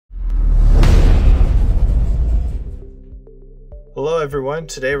Hello everyone,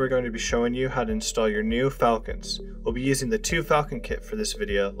 today we're going to be showing you how to install your new Falcons. We'll be using the 2 Falcon kit for this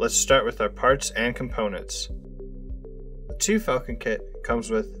video. Let's start with our parts and components. The 2 Falcon kit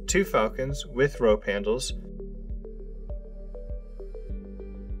comes with 2 Falcons with rope handles,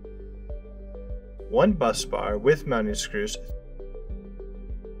 1 bus bar with mounting screws,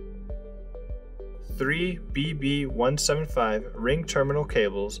 3 BB175 ring terminal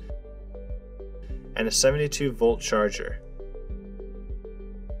cables, and a 72-volt charger,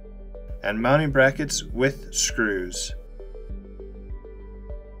 and mounting brackets with screws.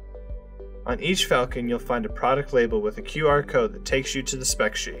 On each Falcon, you'll find a product label with a QR code that takes you to the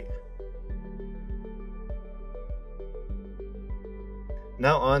spec sheet.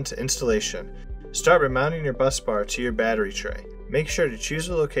 Now on to installation. Start by mounting your bus bar to your battery tray. Make sure to choose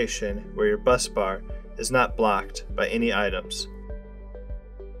a location where your bus bar is not blocked by any items.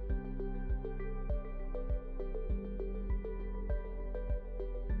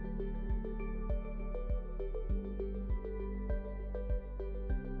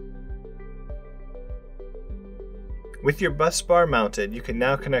 With your bus bar mounted, you can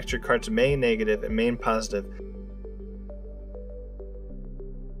now connect your cart's main negative and main positive,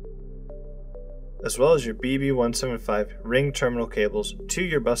 as well as your BB175 ring terminal cables to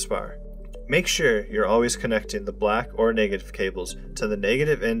your bus bar. Make sure you're always connecting the black or negative cables to the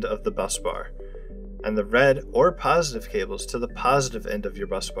negative end of the bus bar, and the red or positive cables to the positive end of your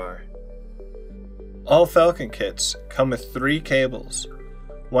bus bar. All Falcon kits come with 3 cables,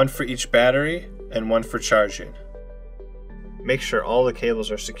 1 for each battery and 1 for charging. Make sure all the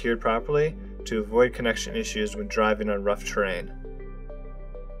cables are secured properly to avoid connection issues when driving on rough terrain.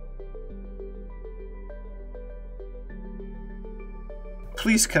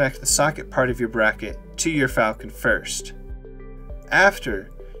 Please connect the socket part of your bracket to your Falcon first. After,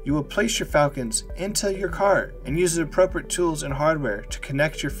 you will place your Falcons into your cart and use the appropriate tools and hardware to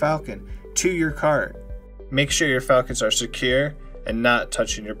connect your Falcon to your cart. Make sure your Falcons are secure and not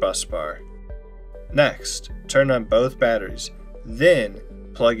touching your bus bar. Next, turn on both batteries, then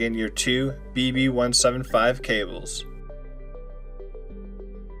plug in your 2 BB175 cables.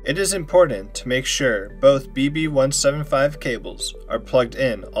 It is important to make sure both BB175 cables are plugged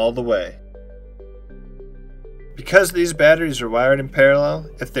in all the way. Because these batteries are wired in parallel,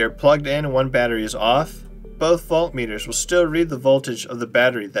 if they are plugged in and one battery is off, both voltmeters will still read the voltage of the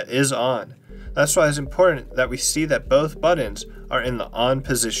battery that is on. That's why it's important that we see that both buttons are in the on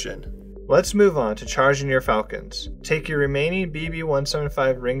position. Let's move on to charging your Falcons. Take your remaining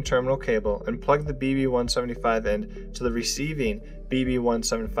BB175 ring terminal cable and plug the BB175 end to the receiving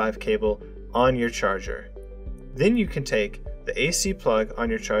BB175 cable on your charger. Then you can take the AC plug on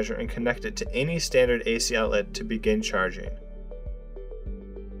your charger and connect it to any standard AC outlet to begin charging.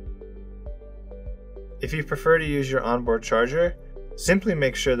 If you prefer to use your onboard charger, simply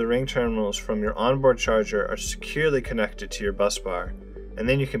make sure the ring terminals from your onboard charger are securely connected to your bus bar, and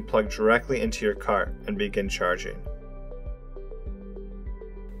then you can plug directly into your cart and begin charging.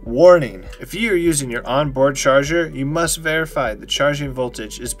 Warning! If you are using your onboard charger, you must verify the charging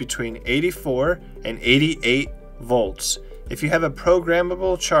voltage is between 84 and 88 volts. If you have a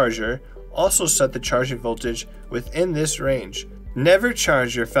programmable charger, also set the charging voltage within this range. Never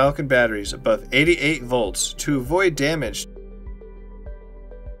charge your Falcon batteries above 88 volts to avoid damage.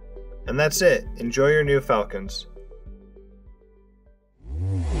 And that's it. Enjoy your new Falcons.